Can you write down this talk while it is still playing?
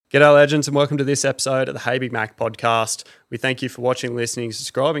G'day legends and welcome to this episode of the Hey Big Mac podcast. We thank you for watching, listening,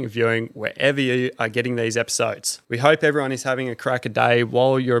 subscribing and viewing wherever you are getting these episodes. We hope everyone is having a cracker day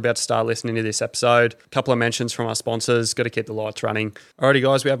while you're about to start listening to this episode. A couple of mentions from our sponsors, got to keep the lights running. Alrighty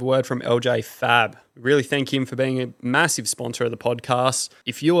guys, we have a word from LJ Fab. We really thank him for being a massive sponsor of the podcast.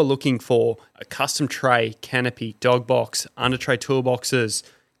 If you are looking for a custom tray, canopy, dog box, under tray toolboxes,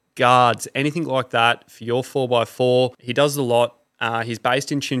 guards, anything like that for your 4x4, he does a lot. He's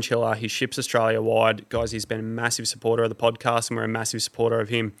based in Chinchilla. He ships Australia-wide. Guys, he's been a massive supporter of the podcast and we're a massive supporter of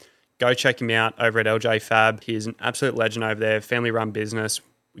him. Go check him out over at LJ Fab. He is an absolute legend over there, family-run business.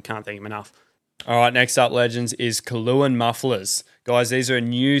 We can't thank him enough. All right, next up, legends, is Kaluan Mufflers. Guys, these are a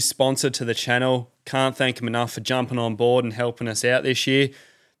new sponsor to the channel. Can't thank them enough for jumping on board and helping us out this year.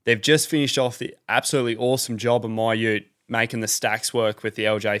 They've just finished off the absolutely awesome job of my ute, making the stacks work with the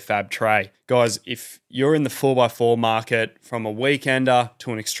LJ Fab tray. Guys, if you're in the 4x4 market, from a weekender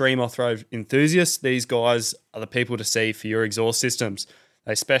to an extreme off-road enthusiast, these guys are the people to see for your exhaust systems.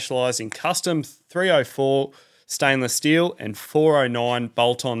 They specialise in custom 304 stainless steel and 409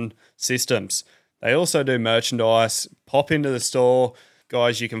 bolt-on systems. They also do merchandise. Pop into the store.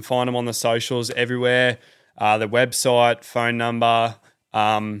 Guys, you can find them on the socials everywhere. The website, phone number,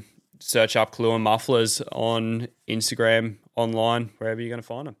 search up Kaluan Mufflers on Instagram, online, wherever you're going to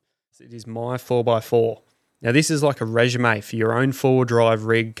find them. It is my 4x4. Now, this is like a resume for your own four-wheel drive,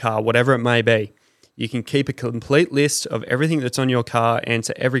 rig, car, whatever it may be. You can keep a complete list of everything that's on your car,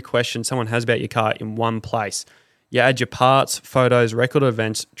 answer every question someone has about your car in one place. You add your parts, photos, record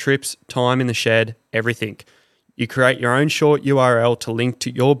events, trips, time in the shed, everything. You create your own short URL to link to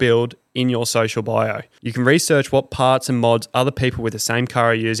your build in your social bio. You can research what parts and mods other people with the same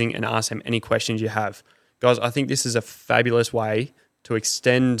car are using and ask them any questions you have. Guys, I think this is a fabulous way to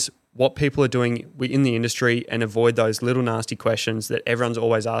extend what people are doing in the industry and avoid those little nasty questions that everyone's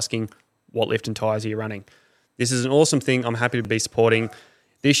always asking, what lift and tyres are you running? This is an awesome thing I'm happy to be supporting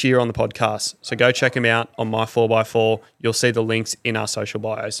this year on the podcast. So go check them out on my 4x4. You'll see the links in our social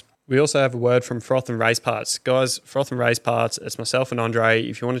bios. We also have a word from Froth and Race Parts. Guys, Froth and Race Parts, it's myself and Andre.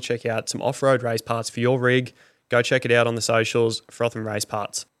 If you want to check out some off-road race parts for your rig, go check it out on the socials, Froth and Race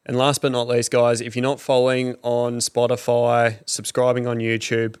Parts. And last but not least, guys, if you're not following on Spotify, subscribing on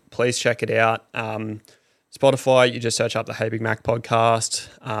YouTube, please check it out. Spotify, you just search up the Hey Big Mac podcast.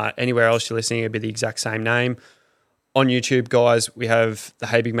 Anywhere else you're listening, it'll be the exact same name. On YouTube, guys, we have the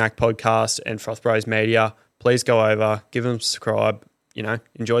Hey Big Mac podcast and Froth Bros Media. Please go over, give them a subscribe.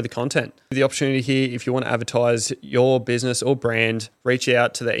 Enjoy the content. The opportunity here, if you want to advertise your business or brand, reach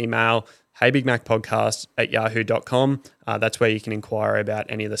out to the email heybigmacpodcast@yahoo.com. That's where you can inquire about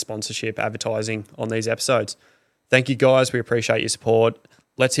any of the sponsorship advertising on these episodes. Thank you, guys. We appreciate your support.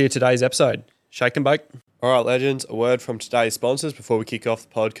 Let's hear today's episode. Shake and bake. All right, legends, a word from today's sponsors before we kick off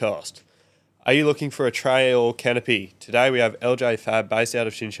the podcast. Are you looking for a tray or canopy? Today we have LJ Fab based out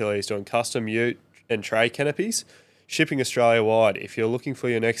of Chinchilla. He's doing custom ute and tray canopies, shipping Australia-wide. If you're looking for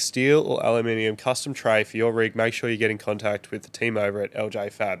your next steel or aluminium custom tray for your rig, make sure you get in contact with the team over at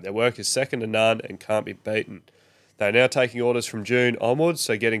LJ Fab. Their work is second to none and can't be beaten. They're now taking orders from June onwards,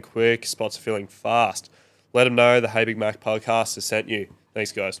 so getting quick, spots are filling fast. Let them know the Hey Big Mac podcast has sent you.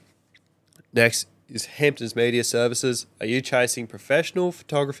 Thanks, guys. Next is Hamptons Media Services. Are you chasing professional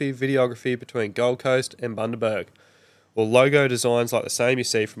photography, videography between Gold Coast and Bundaberg? Or logo designs like the same you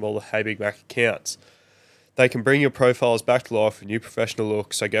see from all the Hey Big Mac accounts? They can bring your profiles back to life with new professional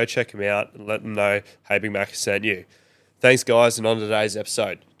look, so go check them out and let them know Hey Big Mac has sent you. Thanks, guys, and on to today's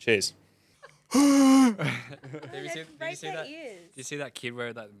episode. Cheers. Did you see that kid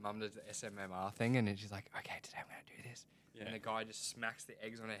where that mum does the SMMR thing and she's like, okay, today I'm going to do this. Yeah. And the guy just smacks the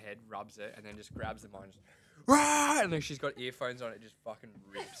eggs on her head, rubs it, and then just grabs the mine and just, rah! And then she's got earphones on, it just fucking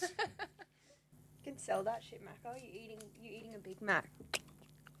rips. You can sell that shit, Macca. You eating a Big Mac.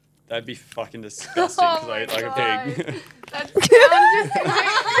 That'd be fucking disgusting because I eat like a pig. That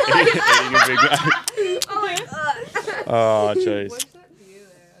Eating a Big Mac. Oh my god. Oh, jeez. What's that view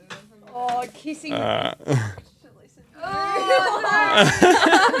there? I don't know. Oh, kissing.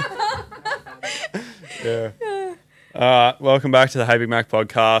 Yeah. Welcome back to the Hey Big Mac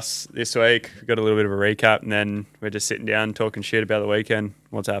podcast. This week we've got a little bit of a recap and then we're just sitting down talking shit about the weekend,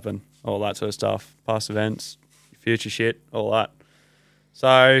 what's happened, all that sort of stuff, past events, future shit, all that.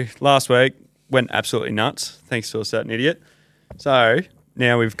 So last week went absolutely nuts thanks to a certain idiot. So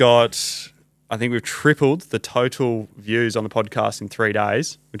now we've got, I think we've tripled the total views on the podcast in 3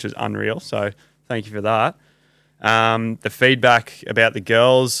 days, which is unreal. So thank you for that. The feedback about the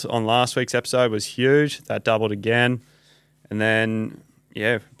girls on last week's episode was huge. That doubled again. And then,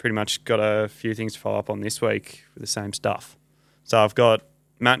 yeah, pretty much got a few things to follow up on this week with the same stuff. So I've got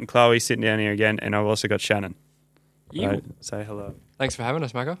Matt and Chloe sitting down here again, and I've also got Shannon. You. So, say hello. Thanks for having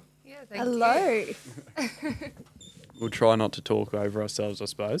us, Mako. Yeah, thank Hello. you. We'll try not to talk over ourselves, I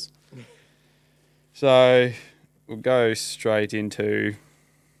suppose. So we'll go straight into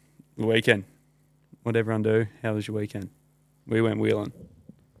the weekend. What'd everyone do? How was your weekend? We went wheeling.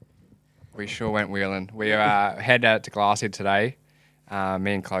 We sure went wheeling. We head out to Glassy today.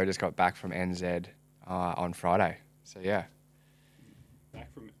 Me and Chloe just got back from NZ on Friday. So, yeah.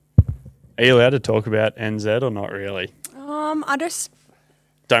 Are you allowed to talk about NZ or not really? I just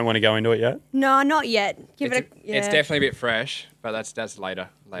Don't want to go into it yet? no, not yet. It's definitely a bit fresh, but that's later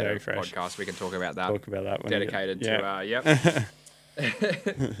Very fresh. podcast. We can talk about that. Talk about that one. Dedicated to, yep.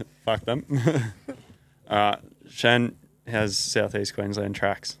 Fuck them. Shan, how's Southeast Queensland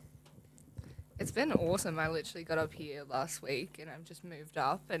tracks? It's been awesome. I literally got up here last week and I've just moved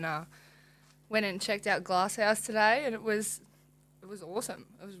up and went and checked out Glasshouse today and it was awesome.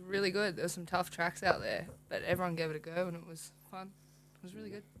 It was really good. There was some tough tracks out there, but everyone gave it a go and it was fun. It was really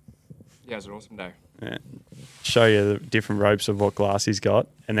good. Yeah, it was an awesome day. Yeah. Show you the different ropes of what Glassy's got.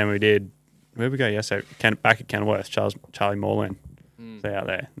 And then we did, where did we go yesterday? Back at Kenilworth, Charlie Moreland. So out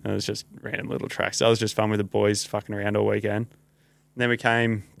there. It was just random little tracks. That was just fun with the boys fucking around all weekend. And then we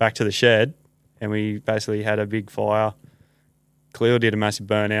came back to the shed and we basically had a big fire. Cleo did a massive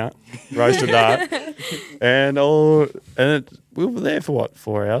burnout, roasted that. We were there for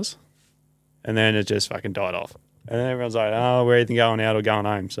 4 hours? And then it just fucking died off. And then everyone's like, oh, we're either going out or going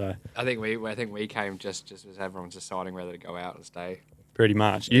home. So I think we came just as everyone's deciding whether to go out or stay. pretty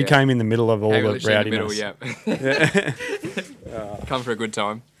much. You came in the middle of all the literally in the rowdiness. middle, yeah. Come for a good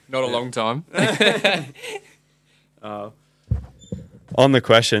time. Not a long time. On the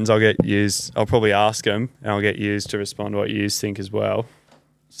questions, I'll probably ask them and I'll get used to respond to what you think as well.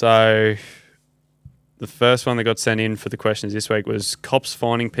 So the first one that got sent in for the questions this week was cops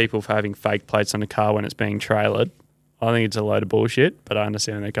finding people for having fake plates on a car when it's being trailered. I think it's a load of bullshit, but I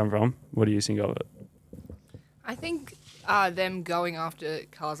understand where they come from. What do you think of it? I think them going after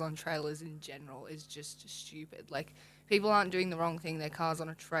cars on trailers in general is just stupid. Like, people aren't doing the wrong thing. Their car's on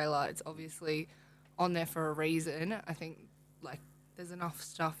a trailer. It's obviously on there for a reason. I think, like, there's enough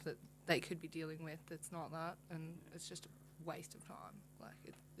stuff that they could be dealing with that's not that, and it's just a waste of time.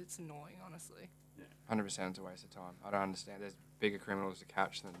 Like, it's annoying, honestly. 100% it's a waste of time. I don't understand. There's bigger criminals to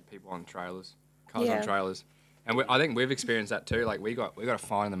catch than people on trailers, cars on trailers. And I think we've experienced that too. Like, we got a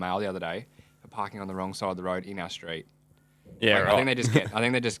fine in the mail the other day for parking on the wrong side of the road in our street. Yeah, like, right. I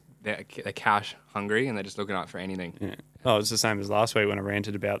think they're cash hungry and they're just looking out for anything. Yeah. Oh, it's the same as last week when I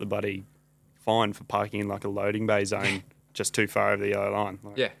ranted about the bloody fine for parking in like a loading bay zone just too far over the yellow line.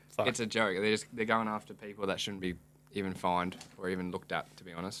 Like, yeah, fuck. it's a joke. They're going after people that shouldn't be even fined or even looked at, to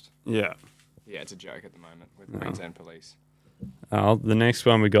be honest. Yeah. Yeah, it's a joke at the moment with Queensland Police. The next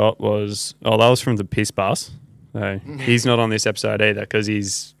one we got was, that was from the piss bus. So he's not on this episode either because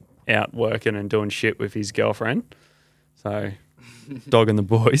he's out working and doing shit with his girlfriend. So, dogging the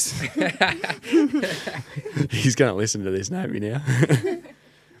boys. He's going to listen to this, maybe now.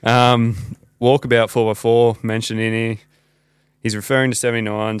 Walkabout 4x4 mentioned in here. He's referring to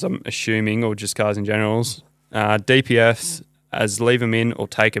 79s, I'm assuming, or just cars in generals. DPFs, as leave them in or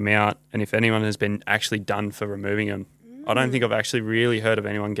take them out, and if anyone has been actually done for removing them. I don't think I've actually really heard of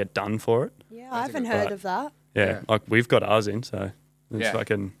anyone get done for it. Yeah, I haven't heard of that. Yeah, like we've got ours in, so it's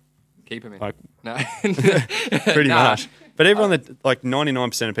fucking... Keep them in. Like, no. pretty much. But everyone that, like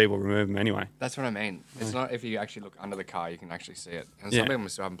 99% of people remove them anyway. That's what I mean. It's not, if you actually look under the car, you can actually see it. And some of them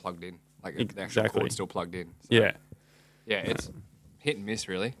still haven't plugged in. Like, the actual cord's still plugged in. So, Yeah. Yeah, it's hit and miss,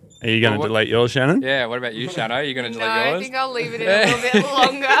 really. Are you going to delete yours, Shannon? Yeah, what about you, Shannon? Are you going to delete No, yours? I think I'll leave it in a little bit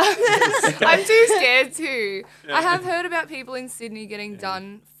longer. I'm too scared to. I have heard about people in Sydney getting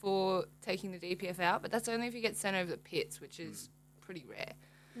done for taking the DPF out, but that's only if you get sent over the pits, which is pretty rare.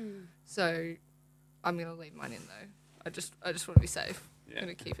 So I'm going to leave mine in, though. I just want to be safe. I'm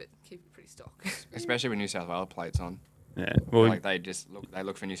going to keep it pretty stock. Especially with New South Wales plates on. Yeah. Well, Like, they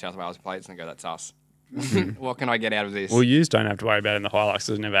look for New South Wales plates and they go, that's us. What can I get out of this? well, yous don't have to worry about it in the Hilux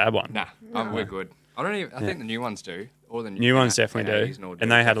because we've never had one. Nah, we're good. I think the new ones do. Or the New ones definitely do.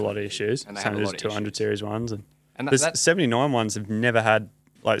 And they had a lot of issues. And they Same had a as lot of 200 issues. series ones. And And the 79 ones have never had,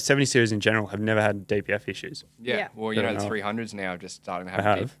 like 70 series in general, have never had DPF issues. Yeah. Well, Fair the enough. 300s now are just starting to They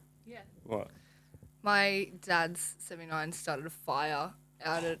have a dip. have. Yeah. What? My dad's 79 started a fire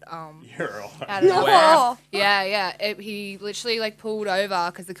out at You're right. out at No. Yeah. He literally like pulled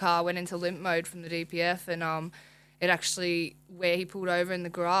over because the car went into limp mode from the DPF, and it actually, where he pulled over in the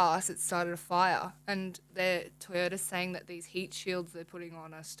grass, it started a fire. And Toyota's saying that these heat shields they're putting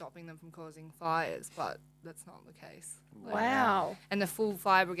on are stopping them from causing fires, but that's not the case. Wow. And the full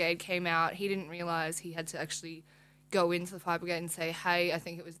fire brigade came out. He didn't realise he had to actually go into the fire brigade and say, hey, I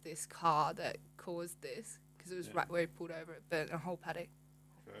think it was this car that caused this, because it was right where he pulled over. It burnt a whole paddock.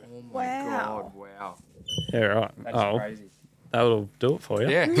 Oh my God! Wow. Yeah, right. That's crazy. That'll do it for you.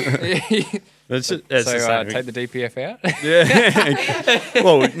 Yeah. That's so the same take the DPF out. Yeah.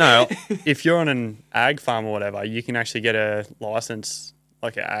 Well, no. If you're on an ag farm or whatever, you can actually get a license,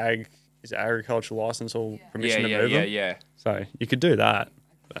 like an agricultural license or permission to move them. Yeah. So you could do that.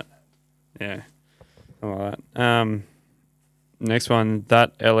 But yeah. All right. Next one,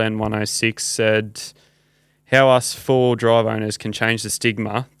 that LN106 said, how us 4 drive owners can change the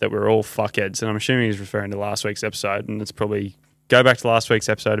stigma that we're all fuckheads. And I'm assuming he's referring to last week's episode, and it's probably go back to last week's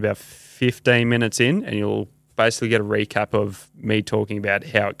episode about 15 minutes in, and you'll basically get a recap of me talking about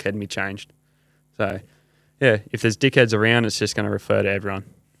how it can be changed. So, yeah, if there's dickheads around, it's just going to refer to everyone.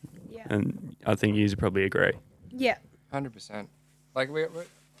 Yeah. And I think you probably agree. Yeah. 100%. Like we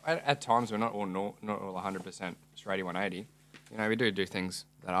at times we're not all 100% straighty 180. You know, we do things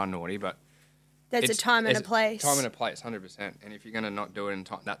that are naughty, but There's a time and a place. Time and a place, 100%. And if you're going to not do it in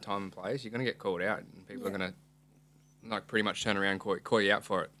that time and place, you're going to get called out, and people are going to like pretty much turn around and call you out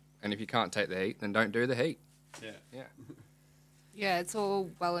for it. And if you can't take the heat, then don't do the heat. Yeah. Yeah, it's all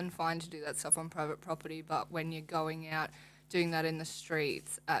well and fine to do that stuff on private property, but when you're going out doing that in the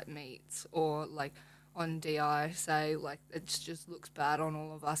streets at meets or like on DI, say, like it just looks bad on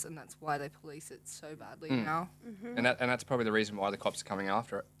all of us, and that's why they police it so badly now. Mm-hmm. And that's probably the reason why the cops are coming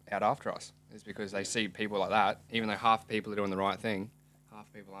out after us, is because they see people like that, even though half the people are doing the right thing,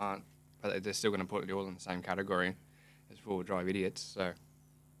 half people aren't, but they're still going to put it all in the same category as four-wheel drive idiots. So,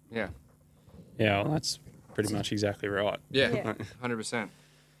 yeah. Yeah, well, that's pretty much exactly right. Yeah, 100%.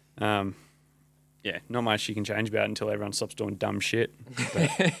 Yeah, not much you can change about it until everyone stops doing dumb shit.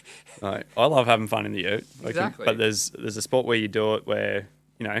 But, I love having fun in the ute. Exactly. But there's a spot where you do it where,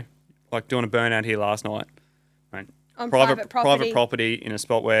 you know, like doing a burnout here last night. Right? On private property in a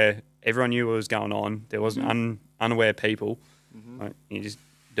spot where everyone knew what was going on. There wasn't unaware people. Mm-hmm. Right? You just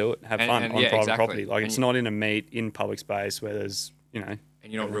do it, have fun on private property. Like, it's not in a meet in public space where there's, you know.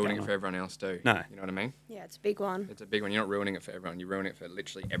 And you're not ruining it for everyone else too. No. You know what I mean? Yeah, it's a big one. It's a big one. You're not ruining it for everyone. You're ruining it for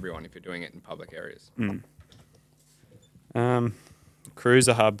literally everyone if you're doing it in public areas.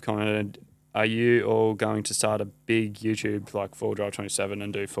 Cruiser Hub commented, are you all going to start a big YouTube like 4Drive 27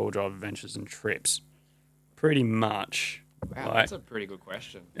 and do 4Drive adventures and trips? Pretty much. Wow, that's a pretty good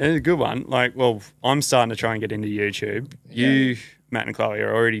question. It's a good one. Like, well, I'm starting to try and get into YouTube. Yeah. You, Matt and Chloe,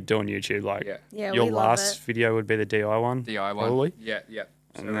 are already doing YouTube. Like, Yeah, your we love last it. video would be the DI one. DI one. Probably. Yeah.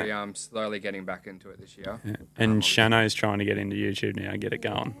 So we're slowly getting back into it this year. Yeah. And Shano's trying to get into YouTube now, get it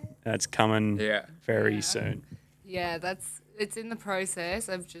going. That's coming very soon. Yeah, it's in the process.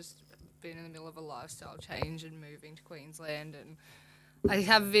 I've just been in the middle of a lifestyle change and moving to Queensland, and I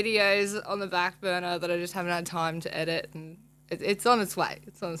have videos on the back burner that I just haven't had time to edit, and it's on its way.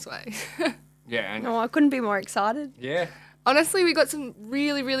 It's on its way. Yeah. And I couldn't be more excited. yeah. Honestly, we got some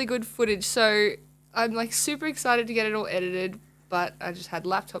really, really good footage, so I'm like super excited to get it all edited, but I just had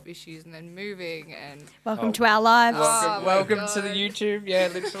laptop issues and then moving and... Welcome to our lives. Welcome God. to the YouTube. Yeah,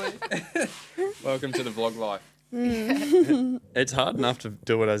 literally. Welcome to the vlog life. It's hard enough to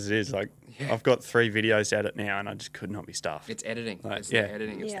do it as it is. Like, I've got 3 videos to edit now, and I just could not be stuffed. It's editing. Like, It's the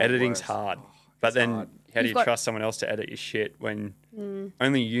editing. It's the Editing's worst. hard. Oh, But it's then hard. how do You've you got- trust someone else to edit your shit when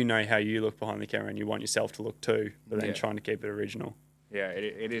only you know how you look behind the camera and you want yourself to look too, but then Yeah. trying to keep it original. Yeah,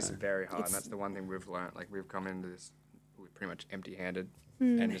 it is very hard, and that's the one thing we've learnt. Like, we've come into this pretty much empty-handed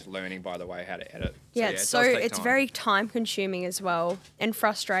and just learning by the way how to edit. Yeah, it it's does take it's time. very time consuming as well, and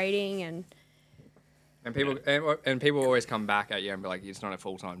frustrating, and And people always come back at you and be like, "It's not a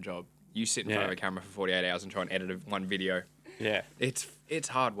full-time job. You sit in front of a camera for 48 hours and try and edit one video. Yeah. It's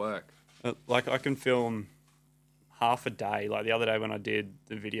hard work." Like, I can film half a day. Like, the other day when I did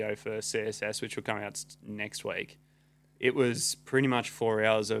the video for CSS, which will come out next week, it was pretty much 4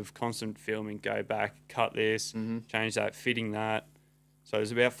 hours of constant filming, go back, cut this, change that, fitting that. So it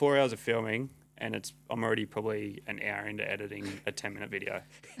was about 4 hours of filming, and I'm already probably an hour into editing a 10-minute video.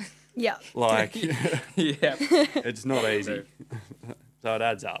 yeah. Like, Yeah. it's not easy. So it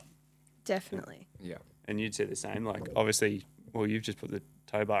adds up. Definitely. Yeah. And you'd say the same. Like, obviously, well, you've just put the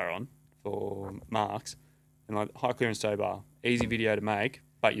tow bar on for Marks, and like, high clearance tow bar, easy video to make,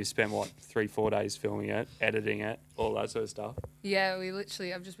 but you've spent 3-4 days filming it, editing it, all that sort of stuff. Yeah,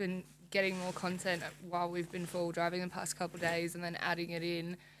 I've just been getting more content while we've been full driving the past couple of days and then adding it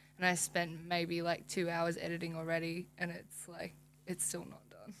in, and I spent maybe like 2 hours editing already, and it's like, it's still not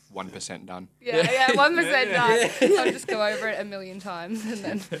done. 1% done. Yeah, 1% done. I'll just go over it a million times and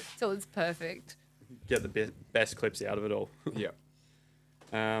then till it's perfect. get the best clips out of it all. Yeah.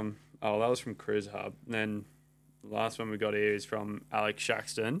 That was from Cruise Hub. And then the last one we got here is from Alex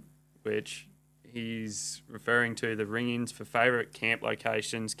Shaxton, which he's referring to the ring-ins for favourite camp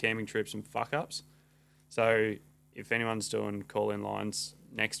locations, camping trips and fuck-ups. So if anyone's doing call-in lines,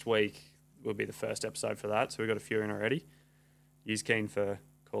 next week will be the first episode for that. So we've got a few in already. He's keen for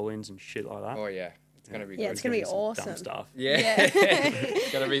call-ins and shit like that. Oh, yeah. It's going to be good. Yeah, it's going to be awesome. Dumb stuff. Yeah.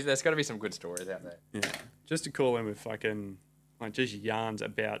 There's got to be some good stories out there. Yeah. Just to call in with fucking, like, just yarns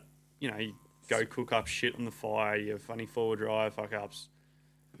about, you go cook up shit on the fire, your funny forward drive fuck-ups,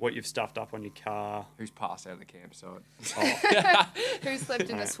 what you've stuffed up on your car. Who's passed out of the campsite? Who slept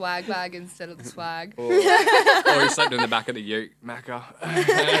in a swag bag instead of the swag? Or you slept in the back of the ute, Macca.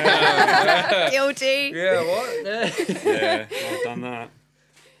 Guilty. Yeah, what? Yeah, I've done that.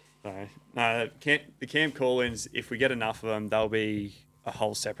 So, no, the camp call-ins, if we get enough of them, they'll be a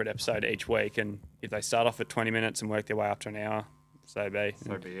whole separate episode each week. And if they start off at 20 minutes and work their way up to an hour, so be.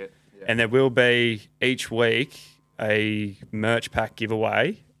 So be it. Yeah. And there will be each week a merch pack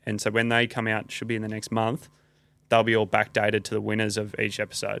giveaway. And so when they come out, should be in the next month, they'll be all backdated to the winners of each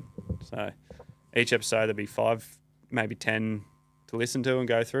episode. So each episode there'll be 5, maybe 10 to listen to and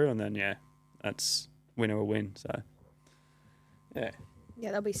go through. And then, yeah, that's winner will win. So, yeah. Yeah,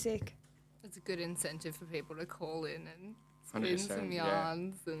 that'll be sick. It's a good incentive for people to call in and spin 100%, some yeah.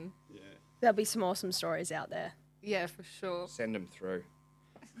 yarns and There'll be some awesome stories out there. yeah, for sure. Send them through.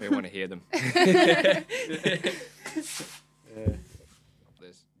 We want to hear them. There's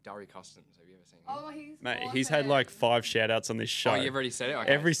Durry Customs. Have you ever seen him? Oh, he's Mate, awesome. he's had like 5 shout-outs on this show. Oh, you've already said it?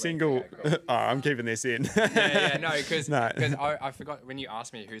 Okay, Every sweet. single... Okay, cool. Oh, I'm keeping this in. No, because No. I forgot when you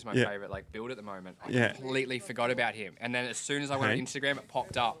asked me who's my favourite like build at the moment. I Yeah. completely forgot about him, and then as soon as I went on Hey. Instagram, it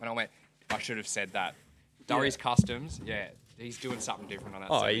popped up, and I went, I should have said that. Durry's Customs, yeah, he's doing something different on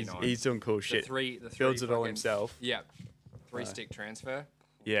that. Oh, 79. he's doing cool shit. The three Builds it all fucking- himself. Yeah, 3-stick transfer.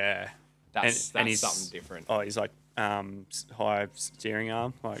 Yeah. That's and he's something different. Oh, he's like high steering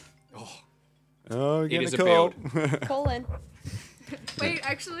arm. Like, Oh, oh, it get is a a call. Call in. Wait,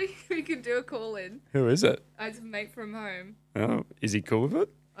 actually, we could do a call in. Who is it? I have a mate from home. Oh, is he cool with it?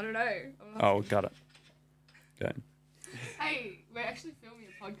 I don't know. Oh, got it. Okay. Hey, we're actually filming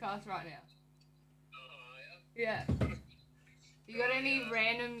a podcast right now. Yeah. You got any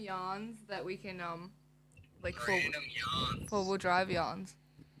random yarns that we can like four-wheel drive yarns?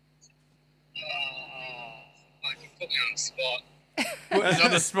 You put me on the spot. He's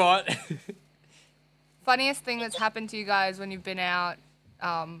on the spot. Funniest thing that's happened to you guys when you've been out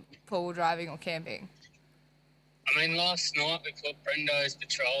four-wheel driving or camping? I mean, last night we put Brendo's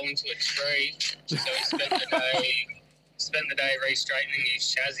patrol into a tree, so we spent the day re-straightening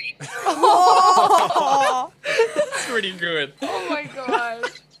his chassis. That's pretty good. Oh my god.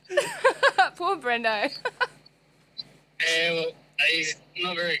 Poor Brendo. Yeah, well, he's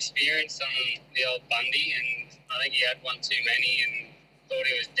not very experienced on the old Bundy, and I think he had one too many and thought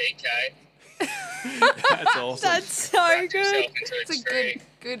he was DK. That's awesome. That's so Backed good. himself into It's a tree.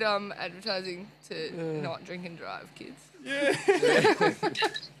 good advertising to not drink and drive, kids. This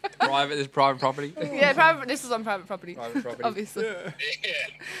private property. Yeah, private. This is on private property. Private property. Obviously. Yeah.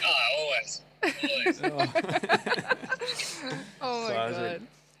 Oh, always. Oh my Classic. god.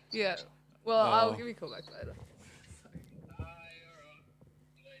 Yeah. Well, I'll give you a call back later.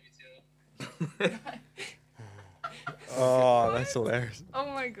 Oh, that's hilarious. Oh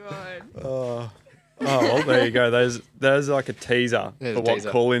my god. Oh, well, there you go. There's like a teaser There's for a what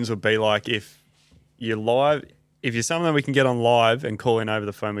teaser. call-ins would be like if you're live. If you're someone that we can get on live and call in over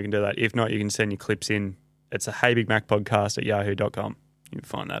the phone, we can do that. If not, you can send your clips in. It's a Hey Big Mac podcast at yahoo.com. You can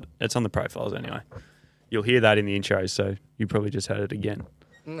find that. It's on the profiles anyway. You'll hear that in the intro, so you probably just heard it again.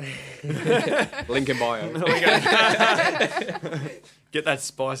 Link in bio. Get that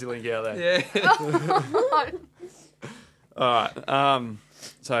spicy link out there. Yeah. All right.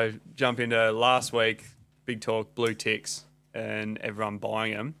 So jump into last week. Big talk, blue ticks, and everyone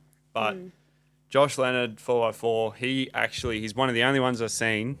buying them. But Josh Leonard, 4x4, he's one of the only ones I've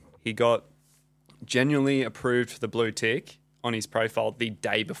seen. He got genuinely approved for the blue tick on his profile the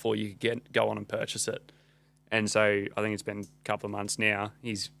day before you could go on and purchase it. And so I think it's been a couple of months now.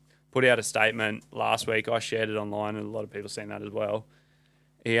 He's put out a statement last week. I shared it online, and a lot of people have seen that as well.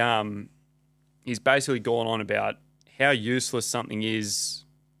 He's basically gone on about how useless something is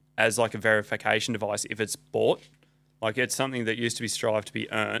as like a verification device if it's bought. Like, it's something that used to be strived to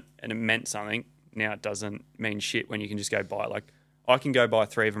be earned and it meant something. Now it doesn't mean shit when you can just go buy it. Like, I can go buy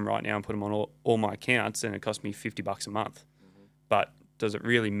 3 of them right now and put them on all my accounts, and it costs me $50 a month. But does it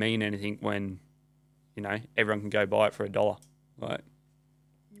really mean anything when, everyone can go buy it for $1? Like,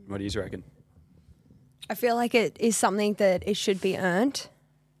 what do you reckon? I feel like it is something that it should be earned,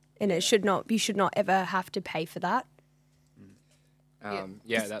 and you should not ever have to pay for that.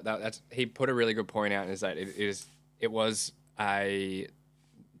 That's he put a really good point out, is that it was a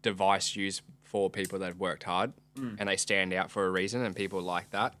device used for people that have worked hard and they stand out for a reason, and people like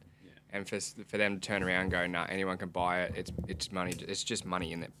that. And for them to turn around and go, nah, anyone can buy it. It's money. It's just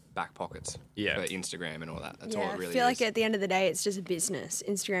money in their back pockets for Instagram and all that. That's all it really is. I feel like at the end of the day, it's just a business.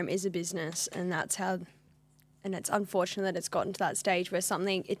 Instagram is a business, and that's how. And it's unfortunate that it's gotten to that stage where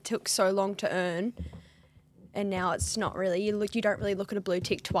something it took so long to earn, and now it's not really. You don't really look at a blue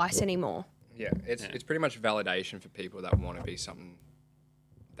tick twice anymore. Yeah, it's pretty much validation for people that want to be something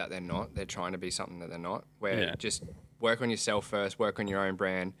that they're not. They're trying to be something that they're not. Where just work on yourself first, work on your own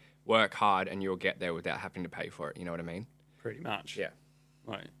brand. Work hard and you'll get there without having to pay for it. You know what I mean? Pretty much. Yeah.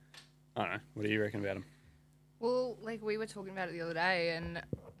 Like, I don't know. What do you reckon about them? Well, like we were talking about it the other day, and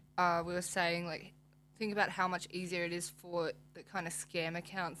we were saying, like, think about how much easier it is for the kind of scam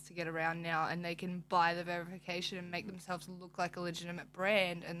accounts to get around now, and they can buy the verification and make themselves look like a legitimate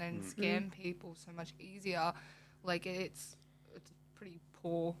brand and then scam people so much easier. Like, it's pretty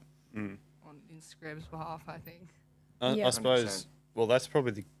poor on Instagram's behalf, I think. I suppose... Well, that's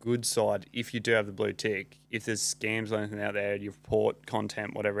probably the good side. If you do have the blue tick, if there's scams or anything out there, you report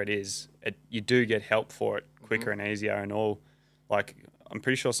content, whatever it is, you do get help for it quicker and easier and all. Like, I'm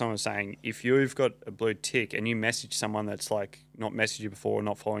pretty sure someone was saying, if you've got a blue tick and you message someone that's like not messaged you before,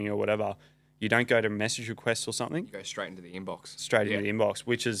 not following you or whatever, you don't go to message requests or something. You go straight into the inbox. Straight into the inbox,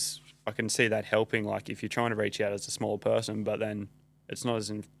 which is, I can see that helping, like, if you're trying to reach out as a small person, but then... It's not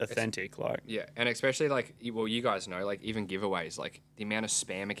as authentic, and especially, like, well, you guys know, like, even giveaways, like, the amount of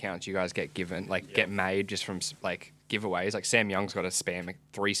spam accounts you guys get given, like, get made just from, like, giveaways. Like, Sam Young's got 3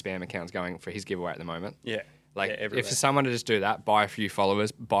 spam accounts going for his giveaway at the moment. Yeah. Like, if for someone to just do that, buy a few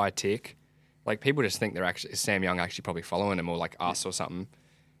followers, buy a tick, like, people just think Sam Young actually probably following him, or, like, us or something.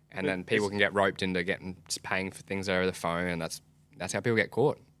 And then people can get roped into paying for things over the phone, and that's how people get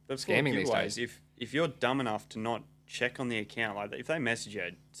caught. Scamming these days. If you're dumb enough to not check on the account, like if they message you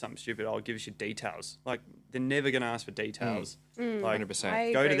something stupid, I'll give us your details. Like, they're never going to ask for details. Like,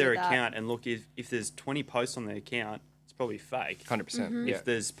 100%. Go to their account and look, if there's 20 posts on their account, it's probably fake. 100%. Yeah. If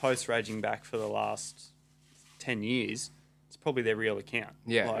there's posts raging back for the last 10 years, it's probably their real account.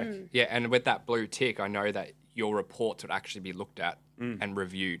 Yeah. Yeah, and with that blue tick, I know that your reports would actually be looked at and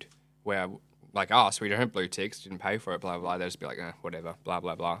reviewed, where... Like us, we don't have blue ticks, didn't pay for it, blah, blah, blah. They'll just be like, whatever, blah,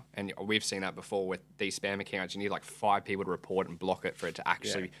 blah, blah. And we've seen that before with these spam accounts. You need like 5 people to report and block it for it to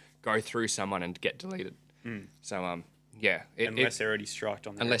actually go through someone and get deleted. So, unless they're already striked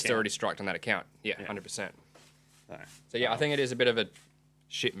on that Unless they're already striked on that account. Yeah, 100%. So, I think it is a bit of a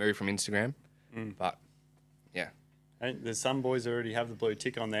shit move from Instagram. But, yeah. And there's some boys that already have the blue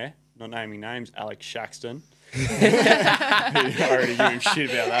tick on there. Not naming names, Alex Shaxton. I already give him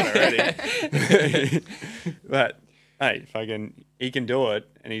shit about that already. But hey, he can do it,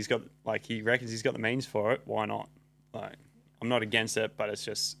 and he reckons he's got the means for it. Why not? Like, I'm not against it, but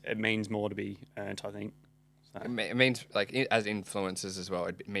it means more to be earned, I think. So. It means, like, as influencers as well,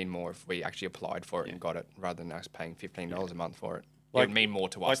 it'd mean more if we actually applied for it and got it, rather than us paying $15 a month for it. Like, it would mean more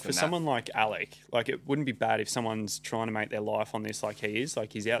to us like than for that. someone like Alec, like, it wouldn't be bad if someone's trying to make their life on this like he is.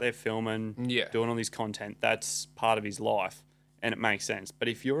 Like, he's out there filming, doing all this content. That's part of his life, and it makes sense. But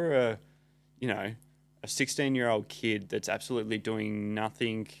if you're a 16-year-old kid that's absolutely doing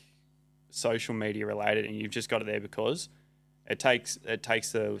nothing social media related, and you've just got it there because it takes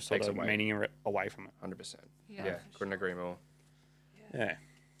the sort of meaning away from it. 100%. Yeah, couldn't agree more. Yeah.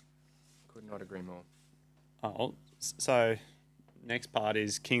 Could not agree more. Oh, so... Next part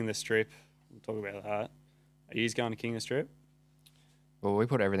is King of the Strip. We'll talk about that. Are you going to King of the Strip? Well, we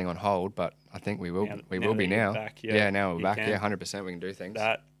put everything on hold, but I think we will. We will be now. Back, now we're back. Yeah, 100%. We can do things.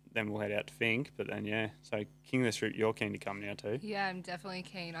 Then we'll head out to Finke. But then so King of the Strip, you're keen to come now too. Yeah, I'm definitely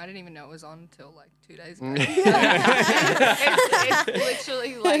keen. I didn't even know it was on until like 2 days ago. it's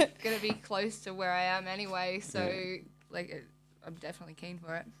literally like going to be close to where I am anyway. So I'm definitely keen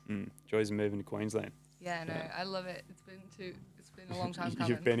for it. Joys are moving to Queensland. Yeah, no, I love it. It's been a long time coming.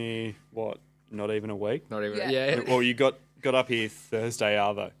 You've been here, what, not even a week? Not even, yeah. Well, you got up here Thursday,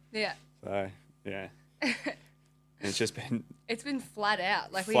 Arvo. Yeah. So, yeah. And it's just been... It's been flat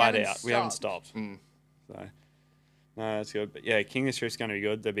out. Like, we haven't stopped. So, no, that's good. But, yeah, King of the Strip's going to be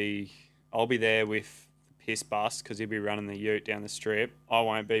good. I'll be there with the piss bus because he'll be running the ute down the strip. I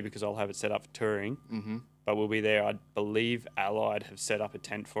won't be because I'll have it set up for touring. But we'll be there. I believe Allied have set up a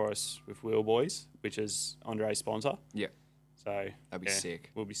tent for us with Wheel Boys, which is Andre's sponsor. Yeah. So that'd be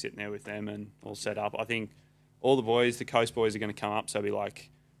sick. We'll be sitting there with them and all set up. I think all the boys, the Coast boys, are going to come up. So it'll be like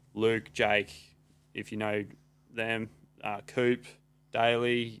Luke, Jake, if you know them, Coop,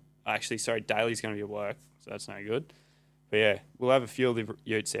 Daly. Actually, sorry, Daly's going to be at work, so that's no good. But yeah, we'll have a few of the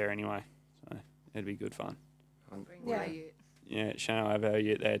utes there anyway, so it'll be good fun. Yeah. Yeah, Shannon will have her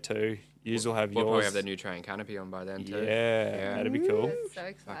ute there too. Yous will have We'll yours. probably have the new train canopy on by then too. Yeah, that'd be cool. That's so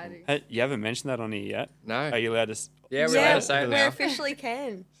exciting. Hey, you haven't mentioned that on here yet? No. Are you allowed to? Yeah, we're allowed to say it we now. officially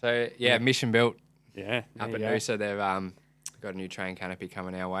can. So yeah, Mission Built Yeah. up there at you go. Noosa, they've got a new train canopy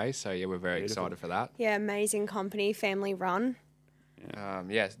coming our way. So yeah, we're very Beautiful. excited for that. Yeah, amazing company, family run.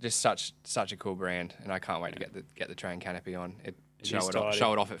 Yeah, just such a cool brand, and I can't wait to get the train canopy on. Show is it tidy.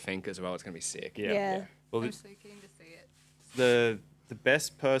 off at Finke as well. It's gonna be sick. Yeah. Well, I'm so keen to see it. the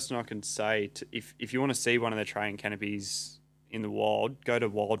best person I can say if you want to see one of the train canopies in the wild, go to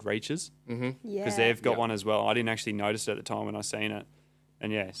Wild Reaches Yeah. because they've got one as well. I didn't actually notice it at the time when I seen it,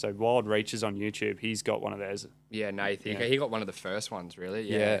 and yeah, so Wild Reaches on YouTube, he's got one of theirs. Yeah, Nath, Yeah. he got one of the first ones really.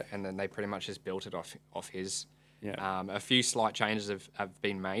 Yeah. And then they pretty much just built it off his. Yeah. A few slight changes have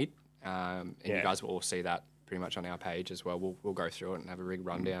been made, and Yeah. you guys will all see that pretty much on our page as well. We'll go through it and have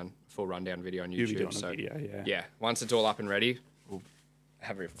a full rundown video on You'll be YouTube. doing So a video, yeah. yeah, once it's all up and ready, we'll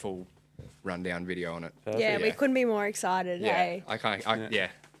have a full rundown video on it. Perfect. Yeah, we couldn't be more excited. Yeah, Hey? I can't. Yeah,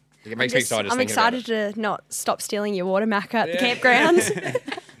 it makes me excited. I'm just thinking about excited to not stop stealing your water mac at the campgrounds.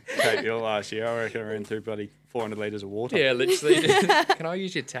 Kate, your last year, I reckon I ran through bloody 400 litres of water. Yeah, literally. Can I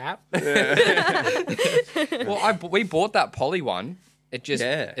use your tap? Well, we bought that poly one. It just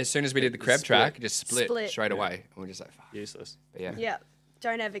as soon as we did the crab track, it just split straight away, and we're just like, fuck. Useless. But yeah, Yeah.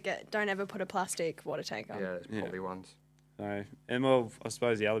 Don't ever put a plastic water tank on. yeah, there's poly ones. So, and well, I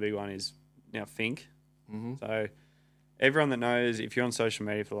suppose the other big one is now Finke. Mm-hmm. So, everyone that knows, if you're on social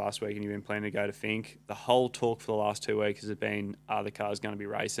media for the last week and you've been planning to go to Finke, the whole talk for the last 2 weeks has been, are the cars going to be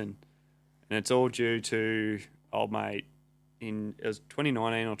racing? And it's all due to old mate it was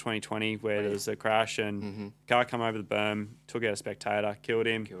 2019 or 2020 where there was a crash and car come over the berm, took out a spectator, killed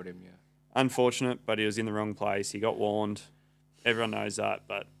him. Killed him, yeah. Unfortunate, but he was in the wrong place. He got warned. Everyone knows that,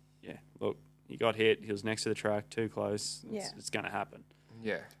 but yeah, look, he got hit. He was next to the track, too close. It's going to happen.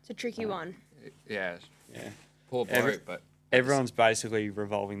 Yeah, It's a tricky one. yeah. Yeah. Poor bloke, but Everyone's basically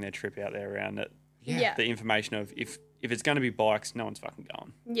revolving their trip out there around it. Yeah. The information of if it's going to be bikes, no one's fucking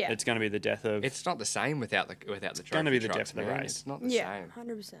going. Yeah. It's going to be the death of. it's not the same without the gonna be the trucks, death of the man. race. It's not the Yeah, same.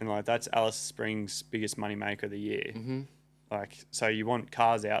 100%. and like that's Alice Springs' biggest money maker of the year. Mm-hmm. Like, so you want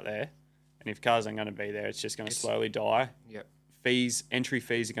cars out there, and if cars aren't going to be there, it's just going to slowly die. Yep. Entry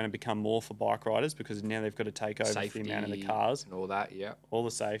fees are going to become more for bike riders because now they've got to take over the amount of the cars, and all that. Yeah. all the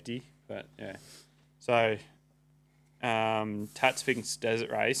safety. But yeah, so Tats Finke's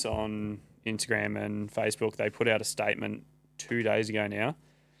Desert Race on Instagram and Facebook, they put out a statement 2 days ago now,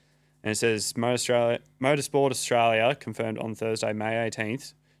 and it says Motorsport Australia confirmed on Thursday, May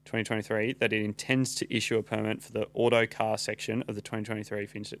 18th, 2023, that it intends to issue a permit for the auto car section of the 2023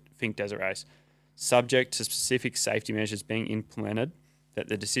 Finke Desert Race, subject to specific safety measures being implemented, that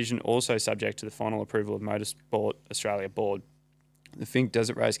the decision also subject to the final approval of Motorsport Australia Board. The Finke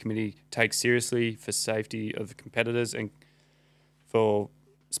Desert Race Committee takes seriously for safety of the competitors and for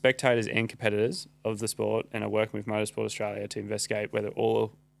spectators and competitors of the sport and are working with Motorsport Australia to investigate whether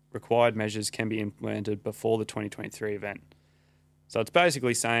all required measures can be implemented before the 2023 event. So it's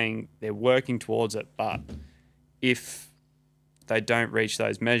basically saying they're working towards it, but if they don't reach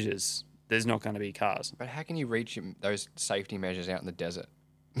those measures, there's not going to be cars. But how can you reach those safety measures out in the desert?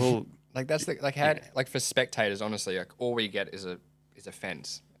 Well, Like that's like for spectators, honestly, like all we get is a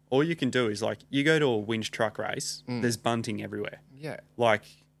fence. all you can do is like you go to a winch truck race, there's bunting everywhere. Yeah. Like,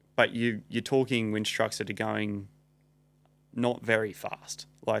 but you're talking winch trucks that are going not very fast.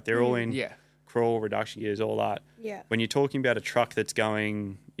 Like they're all in Yeah. crawl, reduction gears, all that. Yeah. When you're talking about a truck that's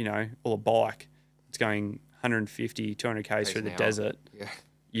going, or a bike, it's going 150, 200 k's through the An hour. desert, Yeah.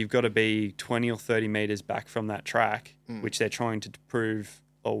 you've got to be 20 or 30 meters back from that track, which they're trying to prove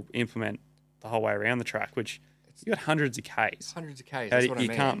or implement the whole way around the track, which you've got hundreds of k's. Hundreds of k's. How That's do- what I you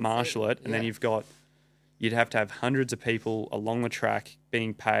mean. can't marshal it, and then Yeah. you'd have to have hundreds of people along the track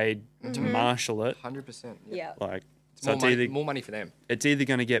being paid to marshal it. 100%. Yeah. Like, It's so more money for them. it's either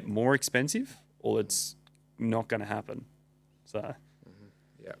going to get more expensive or it's not going to happen. So,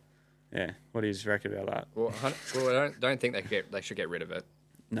 Yeah. yeah, what do you reckon about that? Well, I don't think they should get rid of it.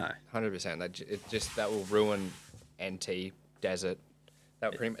 No. 100%. That will ruin NT desert.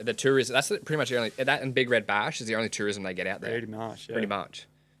 The tourism. That's pretty much the only. That and Big Red Bash is the only tourism they get out there. Pretty much, yeah. Pretty much.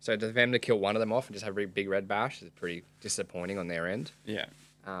 So for them to kill one of them off and just have a Big Red Bash is pretty disappointing on their end. Yeah.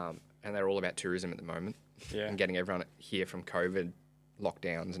 And they're all about tourism at the moment. Yeah. And getting everyone here from COVID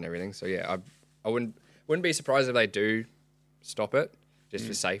lockdowns and everything. So yeah, I wouldn't be surprised if they do stop it. just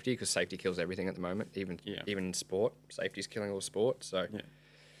for safety, because safety kills everything at the moment. Even in sport, safety's killing all sport. So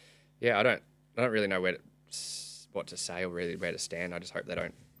I don't really know what to say or really where to stand. I just hope they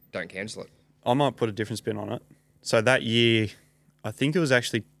don't cancel it. I might put a different spin on it. So that year, I think it was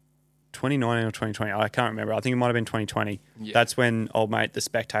actually 2019 or 2020. I can't remember. I think it might have been 2020. Yeah. That's when old mate The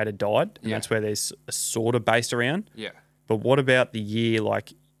Spectator died, and that's where there's a sort of based around. Yeah. But what about the year,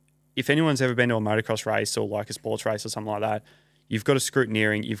 like, if anyone's ever been to a motocross race or like a sports race or something like that, you've got a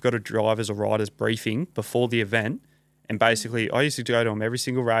scrutineering, you've got a drivers or riders briefing before the event. And basically, I used to go to them every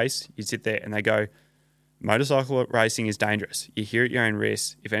single race. You sit there and they go, motorcycle racing is dangerous. You're here at your own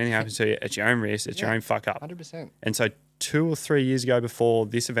risk. If anything happens to you, it's your own risk. It's your own fuck up. 100%. And so 2 or 3 years ago before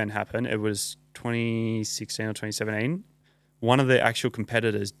this event happened, it was 2016 or 2017, one of the actual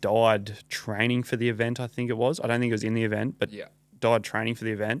competitors died training for the event, I think it was. I don't think it was in the event, but died training for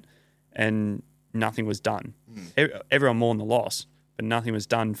the event, and nothing was done. Everyone mourned the loss, but nothing was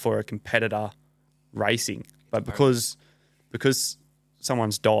done for a competitor racing. But because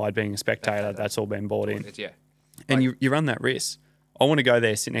someone's died being a spectator, that's all been bought in. And you run that risk. I want to go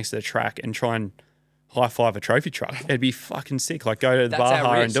there, sit next to the track and try and high-five a trophy truck. It'd be fucking sick. Like, go to the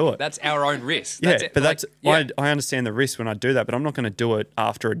bar and do it. That's our own risk. I understand the risk when I do that, but I'm not going to do it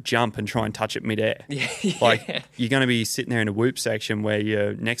after a jump and try and touch it midair. Like, you're going to be sitting there in a whoop section where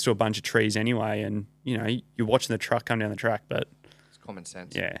you're next to a bunch of trees anyway, and, you know, you're watching the truck come down the track, but... It's common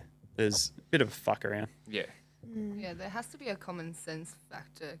sense. Yeah. There's a bit of a fuck around. Yeah. Yeah, there has to be a common sense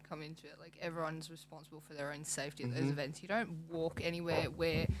factor come into it. Like, everyone's responsible for their own safety at those events. You don't walk anywhere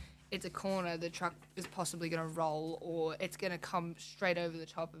where it's a corner, the truck is possibly going to roll, or it's going to come straight over the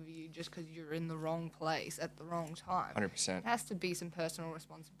top of you just because you're in the wrong place at the wrong time. 100%. It has to be some personal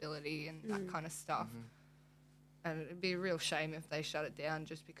responsibility and that kind of stuff. And it'd be a real shame if they shut it down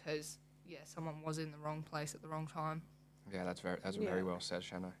just because, someone was in the wrong place at the wrong time. Yeah, that's very well said,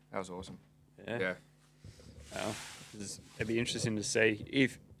 Shano. That was awesome. Yeah. Well, it'd be interesting to see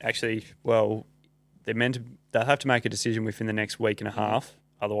if actually, they'll have to make a decision within the next week and a half.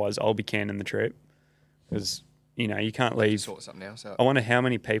 Otherwise, I'll be canning the trip because, you know, you can't leave. Sort something else out. I wonder how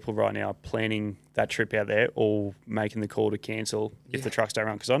many people right now are planning that trip out there or making the call to cancel if the trucks don't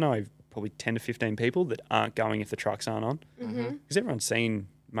run. Because I know probably 10 to 15 people that aren't going if the trucks aren't on. Because everyone's seen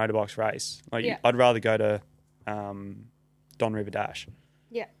motorbikes race. Like, I'd rather go to Don River Dash.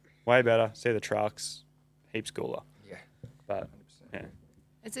 Yeah. Way better. See the trucks. Heaps cooler. Yeah. But, 100%.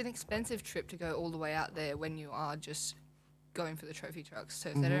 It's an expensive trip to go all the way out there when you are just going for the trophy trucks. So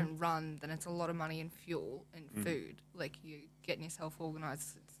if they don't run, then it's a lot of money in fuel and food. Like, you're getting yourself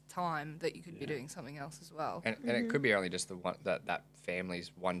organised. It's time that you could be doing something else as well. And it could be only just the one that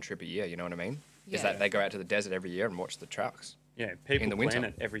family's one trip a year, you know what I mean? Is that they go out to the desert every year and watch the trucks. Yeah, people in the plan winter.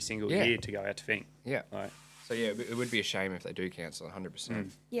 it every single year to go out to Finke. Yeah. So, it would be a shame if they do cancel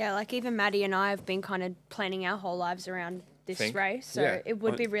 100%. Yeah, like even Maddie and I have been kind of planning our whole lives around this Finke? race. So it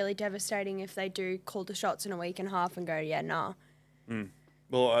would be really devastating if they do call the shots in a week and a half and go, nah.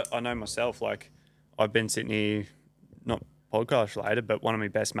 Well, I know myself, like, I've been sitting here, not podcast related, but one of my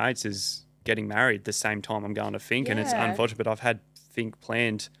best mates is getting married the same time I'm going to Finke. And it's unfortunate, but I've had Finke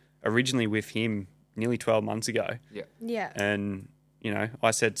planned originally with him nearly 12 months ago. Yeah. And, you know, I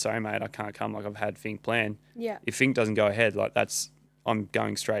said, sorry, mate, I can't come. Like, I've had Finke planned. Yeah. If Finke doesn't go ahead, like, I'm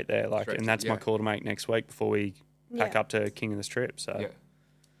going straight there. Like, and that's my call to make next week before we pack up to King of the Strip. So,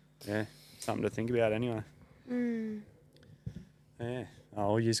 yeah, something to think about anyway. Yeah.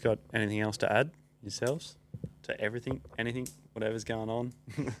 Oh, you just got anything else to add yourselves to everything, anything, whatever's going on?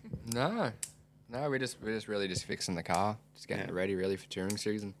 No, we're just really just fixing the car, just getting it ready really for touring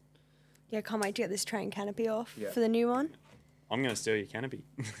season. Yeah, can't wait to get this train canopy off for the new one. I'm going to steal your canopy.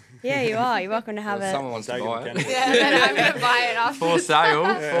 Yeah, you are. You're welcome to have it. Someone wants to buy it. Yeah, then I'm going to buy it after. For sale.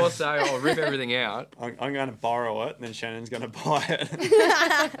 I'll rip everything out. I'm going to borrow it, and then Shannon's going to buy it.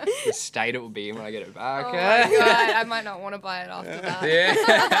 The state it will be in when I get it back. Oh my God, I might not want to buy it after that.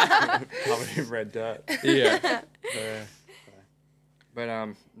 Yeah. Covered in red dirt. Yeah.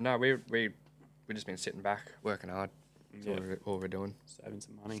 But no, we've just been sitting back, working hard. That's all we're doing. Saving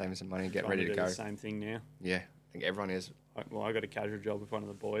some money. Getting ready to go. The same thing now. Yeah, I think everyone is. Well, I got a casual job with one of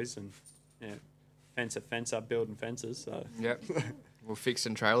the boys, and fence up, building fences. So yep, we're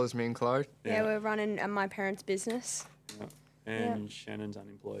fixing trailers, me and Chloe. Yeah, we're running my parents' business. And Shannon's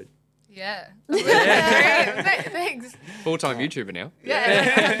unemployed. Yeah. Thanks. Full-time YouTuber now.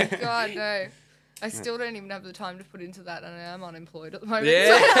 Yeah. God, no. I still don't even have the time to put into that, and I am unemployed at the moment.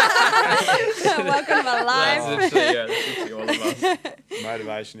 Yeah. Welcome to my life. That's all of us.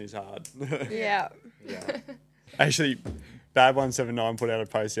 Motivation is hard. Yeah. Actually, Bad179 put out a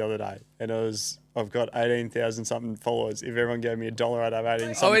post the other day, and it was, I've got 18,000 something followers. If everyone gave me $1, I'd have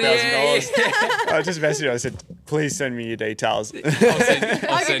 $18,000. I just messaged her. I said, please send me your details. I'll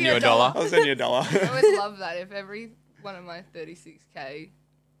send you $1. I'll send you $1. I would love that if every one of my 36K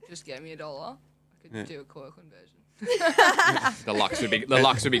just gave me $1. I could do a coil conversion. The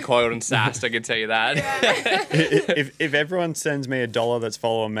lux would be coiled and sassed. I can tell you that. if everyone sends me $1 that's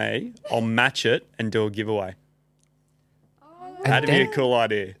following me, I'll match it and do a giveaway. That'd be a cool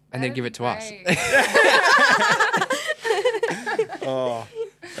idea. And then give it to us. Oh,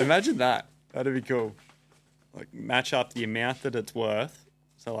 imagine that. That'd be cool. Like match up the amount that it's worth.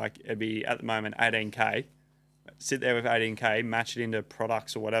 So like it'd be at the moment 18K. Sit there with 18K, match it into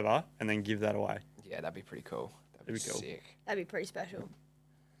products or whatever, and then give that away. Yeah, that'd be pretty cool. That'd be cool. Sick. That'd be pretty special.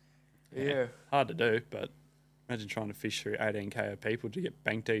 Yeah. Hard to do, but imagine trying to fish through 18K of people to get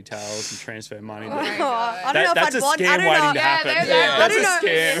bank details and transfer money. I don't know if That's I'd a want. scam I don't waiting know. to happen. I don't know.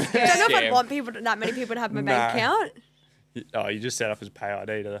 Scam. I don't know if I'd want that many people to have my bank account. Oh, you just set up as pay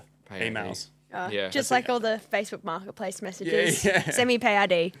ID to the Pay ID. emails. Yeah. Just like all the Facebook Marketplace messages. Yeah. Send me pay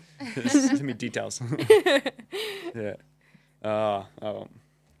ID. Send me details. Yeah.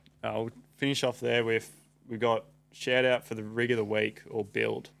 I'll finish off there with, we've got shout out for the rig of the week or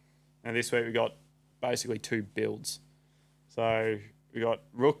build. And this week we got basically 2 builds. So we got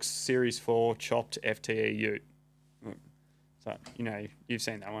Rook's Series 4 chopped FTE ute. So, you know, you've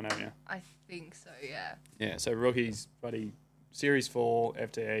seen that one, haven't you? I think so, yeah. Yeah, so Rookie's buddy Series 4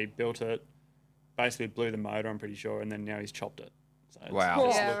 FTE built it, basically blew the motor, I'm pretty sure, and then now he's chopped it. So it's Wow.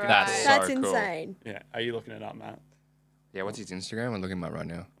 just Yeah, looking- right. That's so cool. insane. Yeah, are you looking it up, Matt? Yeah, what's his Instagram? I'm looking at it right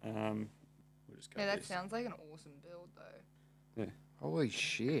now. We'll just go Yeah, that this. sounds like an awesome build, though. Holy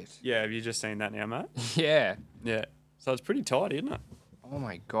shit. Yeah, have you just seen that now, Matt? Yeah. Yeah. So it's pretty tight, isn't it? Oh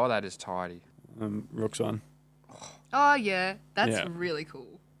my god, that is tidy. Rook's one. Oh, yeah. That's Yeah. really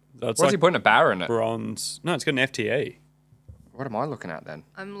cool. So it's What's he putting a barra in it? bronze. No, it's got an FTE. What am I looking at then?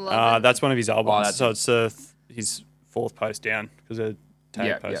 I'm loving That's one of his old ones. that's So it's his 4th post down because of tag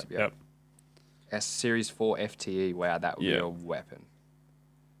Yep, post. yep. S Series 4 FTE. Wow, that would be Yeah. a weapon.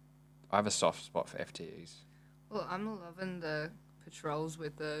 I have a soft spot for FTEs. Well, I'm loving the patrols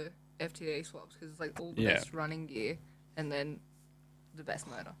with the FTA swaps because it's like all the Yeah. best running gear and then the best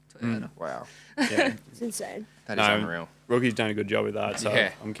motor, Toyota. Wow. Yeah. It's insane. That is No, unreal. Rookie's done a good job with that. So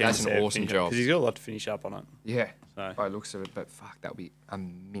Yeah, I'm keen that's to see an it awesome finish job. because he's got a lot to finish up on it. Yeah. So. By the looks of it, but fuck, that would be a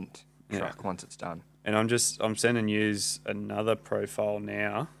mint Yeah. truck once it's done. And I'm sending you another profile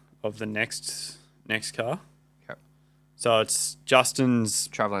now of the next car. Yep. So it's Justin's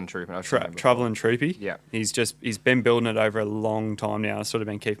Traveling Troop. And Traveling Troopy. Yeah. He's been building it over a long time now. I've sort of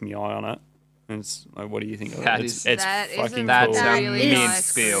been keeping my eye on it. And it's like, what do you think of That it? is- It's That is fucking a cool. That's a really mint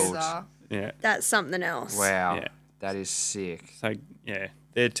nice build. cruiser. Yeah. That's something else. Wow. Yeah. That is sick. So yeah,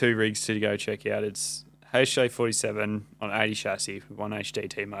 they're 2 rigs to go check out. It's HJ47 on 80 chassis with 1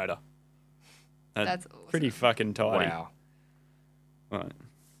 HDT motor. That's awesome. pretty fucking tidy. Wow. Right.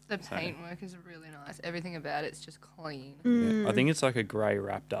 The paintwork is really nice. Everything about it's just clean. Yeah. I think it's like a grey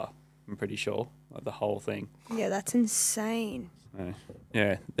Raptor. I'm pretty sure, like the whole thing. Yeah, that's insane.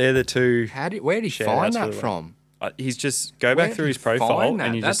 Yeah, they're the 2. Where did he Shout find outs for that the from? He's just go back Where through did his he profile find that?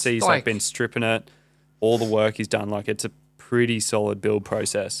 and you just That's see he's like- been stripping it. All the work he's done, like it's a pretty solid build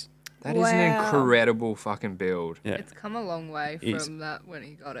process. That is an Wow. incredible fucking build. Yeah, It's come a long way He's- from that when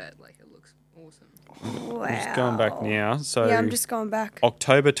he got it. Like, it looks awesome. Wow. I'm just going back now. So Yeah, I'm just going back.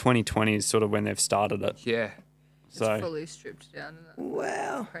 October 2020 is sort of when they've started it. Yeah. So It's fully stripped down. And that.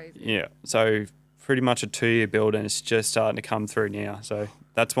 Wow. Crazy. yeah, so pretty much a 2-year build, and it's just starting to come through now. So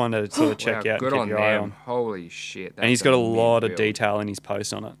that's one to sort of check Wow, out good and on keep your eye them. on. Holy shit. And he's that's got a mint lot of build. detail in his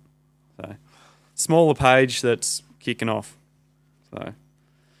post on it. So smaller page that's kicking off. So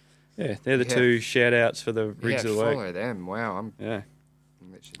yeah, they're the Yeah. 2 shout outs for the rigs of the week. follow them. Wow. I'm Yeah.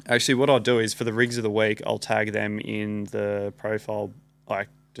 literally... Actually, what I'll do is for the rigs of the week, I'll tag them in the profile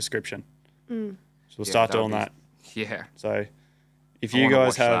description. So we'll Yeah, start that'll doing be- that. Yeah. So if I you wanna guys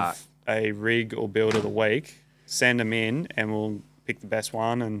watch have a rig or build of the week, send them in and we'll pick the best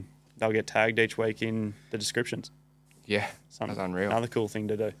one and they'll get tagged each week in the descriptions. Yeah. That's unreal. Another cool thing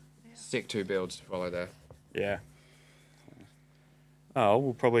to do. Sick 2 builds to follow there. Yeah. Oh,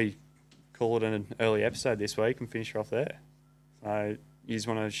 we'll probably call it an early episode this week and finish off there. So you just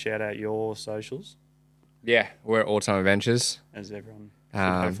want to shout out your socials, Yeah. We're at All Time Adventures. as everyone should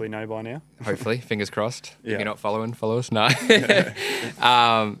hopefully know by now. Hopefully, fingers crossed. Yeah. If you're not following, follow us. No.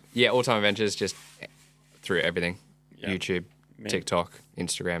 Yeah, All Time Adventures, just through everything. Yeah. YouTube, Man. TikTok,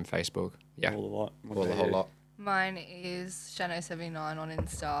 Instagram, Facebook. Yeah, All the lot. all the whole lot. Mine is Shano79 on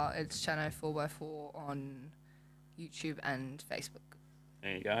Insta. It's Shano 4x4 on YouTube and Facebook.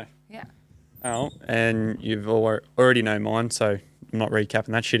 There you go. Yeah. Oh, and you've already know mine, so I'm not recapping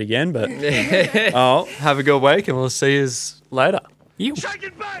that shit again. But have a good week, and we'll see you later. You.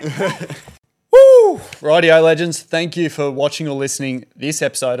 Woo! Rightio, legends. Thank you for watching or listening this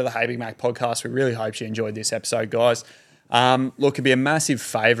episode of the Hey Big Mac podcast. We really hope you enjoyed this episode, guys. Look, it'd be a massive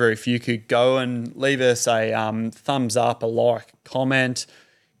favour if you could go and leave us a thumbs up, a like, comment.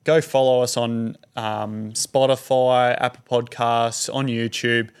 Go follow us on Spotify, Apple Podcasts, on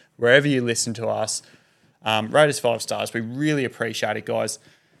YouTube, wherever you listen to us. Rate us 5 stars. We really appreciate it, guys.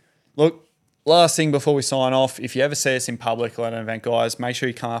 Look, last thing before we sign off, if you ever see us in public or at an event, guys, make sure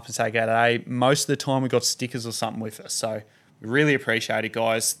you come up and say g'day. Most of the time we've got stickers or something with us. So we really appreciate it,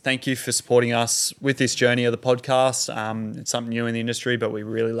 guys. Thank you for supporting us with this journey of the podcast. It's something new in the industry, but we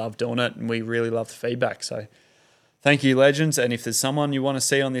really love doing it and we really love the feedback. So thank you, legends. And if there's someone you want to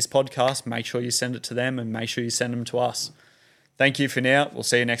see on this podcast, make sure you send it to them and make sure you send them to us. Thank you for now. We'll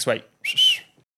see you next week.